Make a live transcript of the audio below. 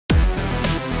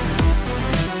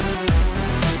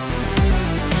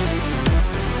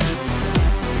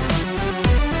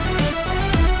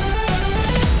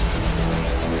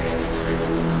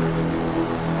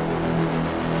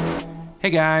Hey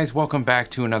guys, welcome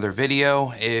back to another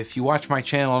video. If you watch my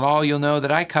channel at all, you'll know that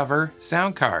I cover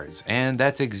sound cards, and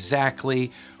that's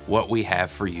exactly what we have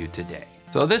for you today.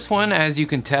 So this one, as you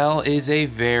can tell, is a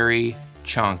very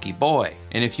chonky boy.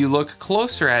 And if you look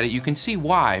closer at it, you can see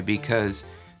why, because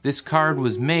this card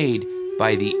was made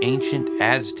by the ancient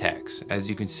Aztecs, as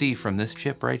you can see from this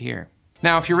chip right here.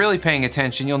 Now, if you're really paying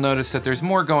attention, you'll notice that there's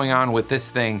more going on with this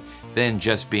thing than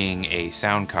just being a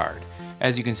sound card.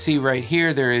 As you can see right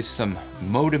here, there is some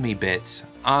modem-y bits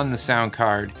on the sound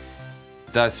card,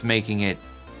 thus making it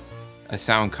a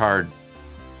sound card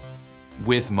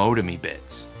with modem-y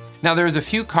bits. Now, there was a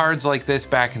few cards like this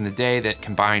back in the day that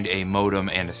combined a modem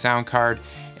and a sound card,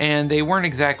 and they weren't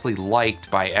exactly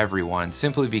liked by everyone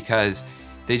simply because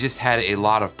they just had a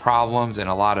lot of problems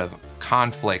and a lot of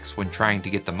conflicts when trying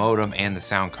to get the modem and the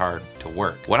sound card to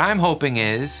work. What I'm hoping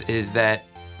is that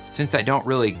since I don't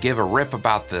really give a rip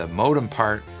about the modem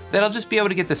part, that I'll just be able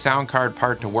to get the sound card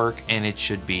part to work, and it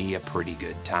should be a pretty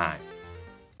good time.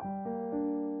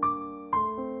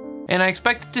 And I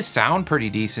expect it to sound pretty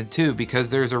decent too, because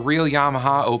there's a real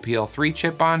Yamaha OPL3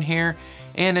 chip on here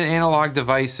and an Analog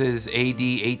Devices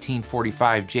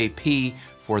AD1845JP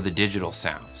for the digital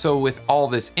sound. So with all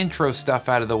this intro stuff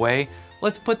out of the way,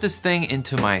 let's put this thing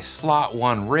into my slot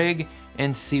 1 rig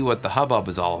and see what the hubbub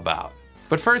is all about.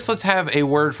 But first, let's have a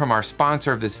word from our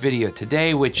sponsor of this video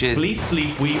today, which is Bleep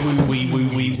bleep wee woo wee woo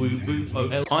wee woo boo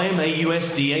OL. I am a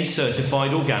USDA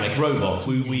certified organic robot.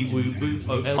 Woo wee woo boo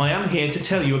OL. I am here to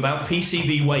tell you about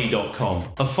PCBWay.com,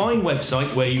 a fine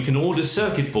website where you can order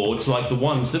circuit boards like the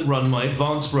ones that run my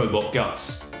advanced robot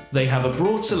Gus. They have a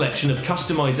broad selection of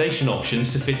customization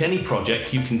options to fit any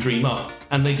project you can dream up,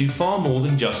 and they do far more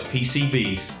than just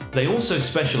PCBs. They also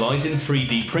specialize in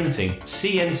 3D printing,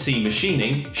 CNC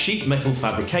machining, sheet metal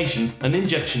fabrication, and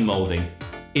injection molding.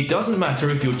 It doesn't matter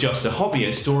if you're just a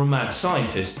hobbyist or a mad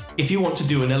scientist. If you want to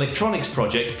do an electronics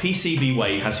project,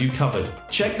 PCBWay has you covered.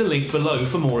 Check the link below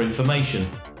for more information.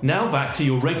 Now back to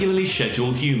your regularly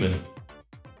scheduled human.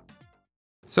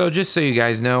 So just so you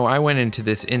guys know, I went into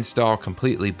this install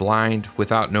completely blind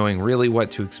without knowing really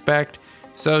what to expect,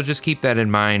 so just keep that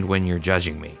in mind when you're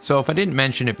judging me. So if I didn't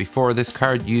mention it before, this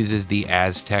card uses the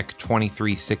Aztech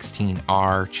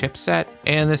 2316R chipset,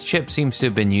 and this chip seems to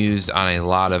have been used on a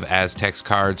lot of Aztec's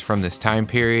cards from this time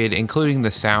period, including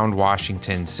the Sound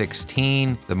Washington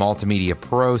 16, the Multimedia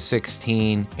Pro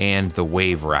 16, and the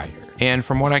Wave Rider. And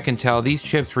from what I can tell, these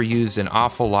chips were used an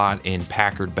awful lot in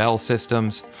Packard Bell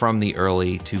systems from the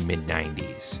early to mid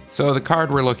 90s. So the card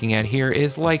we're looking at here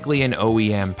is likely an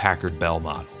OEM Packard Bell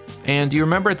model. And do you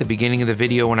remember at the beginning of the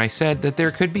video when I said that there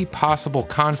could be possible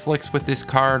conflicts with this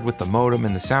card with the modem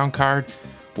and the sound card?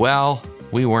 Well,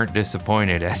 we weren't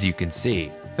disappointed, as you can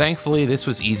see. Thankfully, this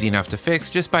was easy enough to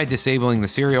fix just by disabling the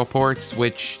serial ports,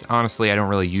 which honestly I don't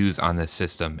really use on this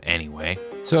system anyway.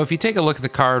 So if you take a look at the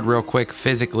card real quick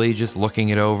physically, just looking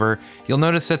it over, you'll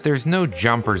notice that there's no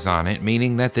jumpers on it,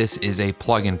 meaning that this is a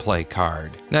plug and play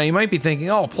card. Now you might be thinking,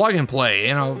 oh, plug and play,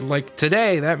 you know, like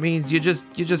today, that means you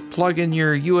just plug in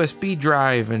your USB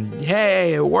drive and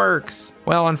hey, it works.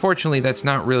 Well, unfortunately, that's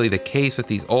not really the case with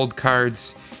these old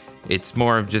cards. It's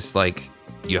more of just like,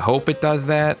 you hope it does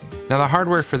that. Now the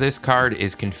hardware for this card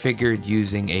is configured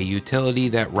using a utility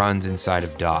that runs inside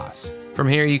of DOS. From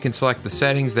here, you can select the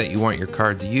settings that you want your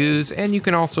card to use, and you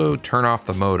can also turn off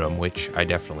the modem, which I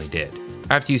definitely did.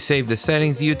 After you save the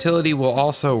settings, the utility will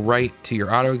also write to your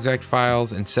AutoExec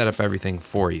files and set up everything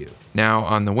for you. Now,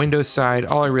 on the Windows side,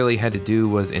 all I really had to do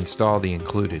was install the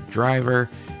included driver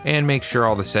and make sure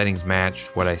all the settings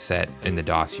matched what I set in the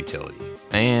DOS utility.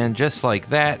 And just like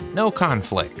that, no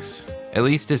conflicts. At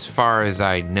least as far as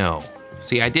I know.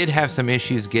 See, I did have some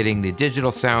issues getting the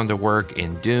digital sound to work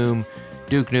in Doom,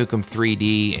 Duke Nukem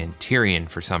 3D, and Tyrion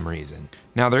for some reason.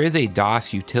 Now there is a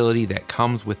DOS utility that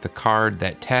comes with the card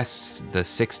that tests the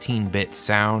 16-bit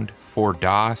sound for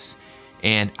DOS,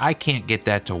 and I can't get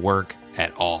that to work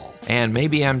at all. And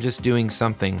maybe I'm just doing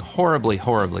something horribly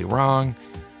wrong,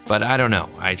 but I don't know.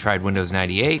 I tried Windows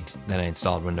 98, then I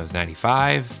installed Windows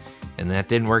 95, and that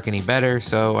didn't work any better,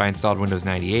 so I installed Windows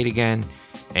 98 again,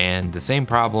 and the same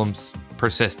problems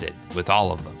persisted with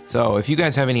all of them. So if you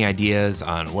guys have any ideas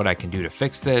on what I can do to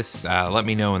fix this, let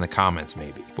me know in the comments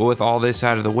maybe. But with all this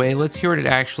out of the way, let's hear what it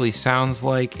actually sounds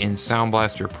like in Sound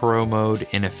Blaster Pro mode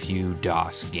in a few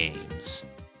DOS games.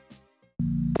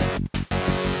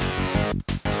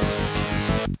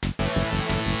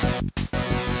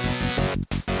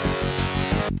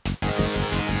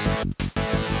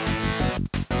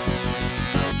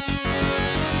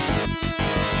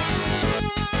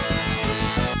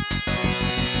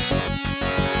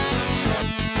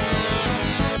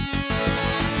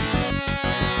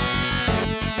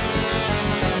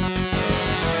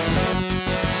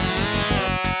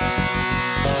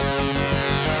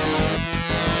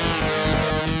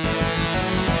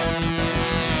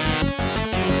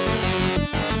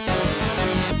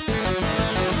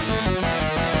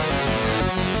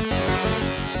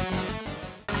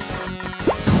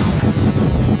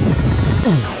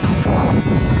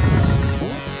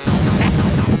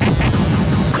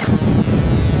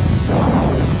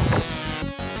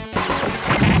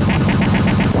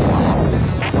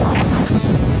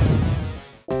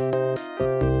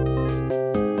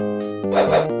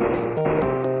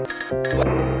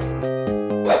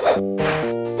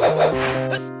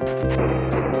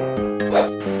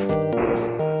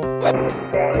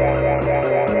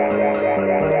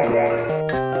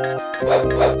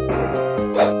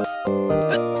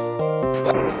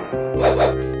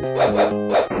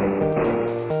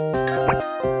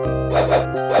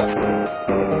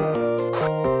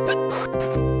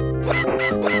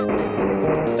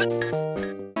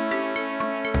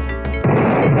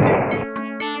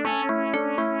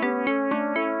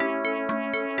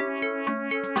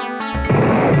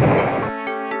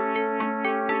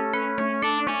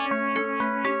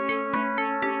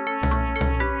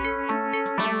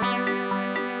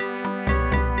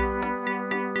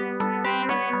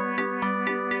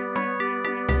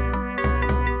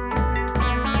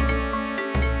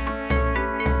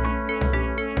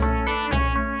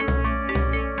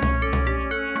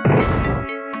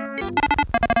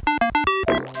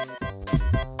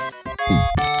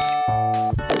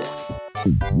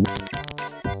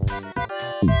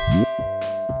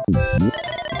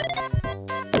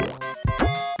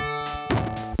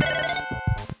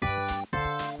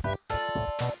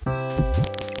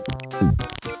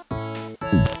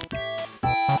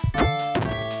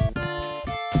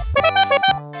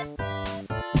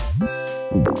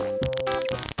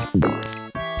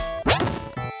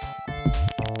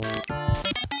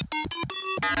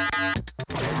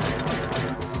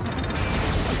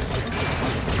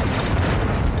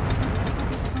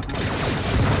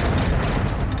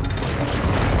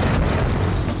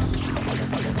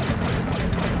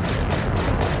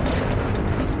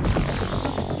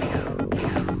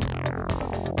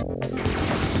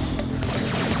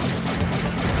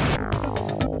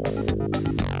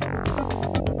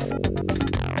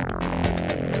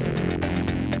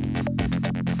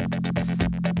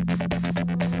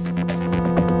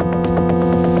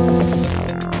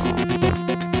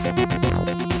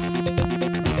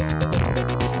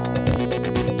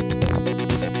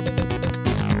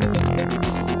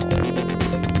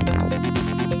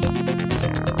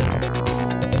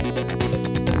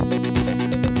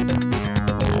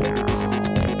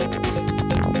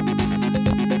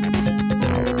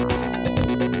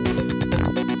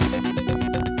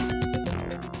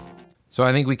 So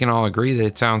I think we can all agree that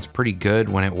it sounds pretty good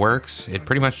when it works. It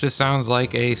pretty much just sounds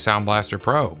like a Sound Blaster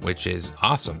Pro, which is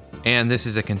awesome. And this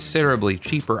is a considerably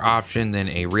cheaper option than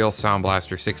a real Sound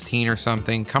Blaster 16 or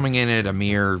something, coming in at a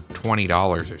mere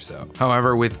 $20 or so.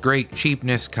 However, with great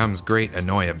cheapness comes great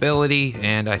annoyability,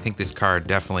 and I think this card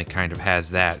definitely kind of has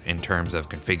that in terms of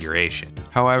configuration.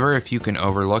 However, if you can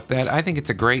overlook that, I think it's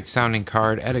a great sounding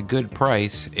card at a good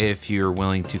price if you're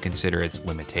willing to consider its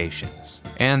limitations.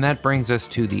 And that brings us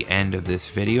to the end of this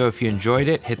video. If you enjoyed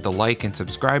it, hit the like and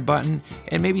subscribe button,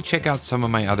 and maybe check out some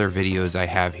of my other videos I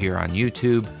have here on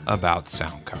YouTube about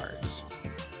sound cards.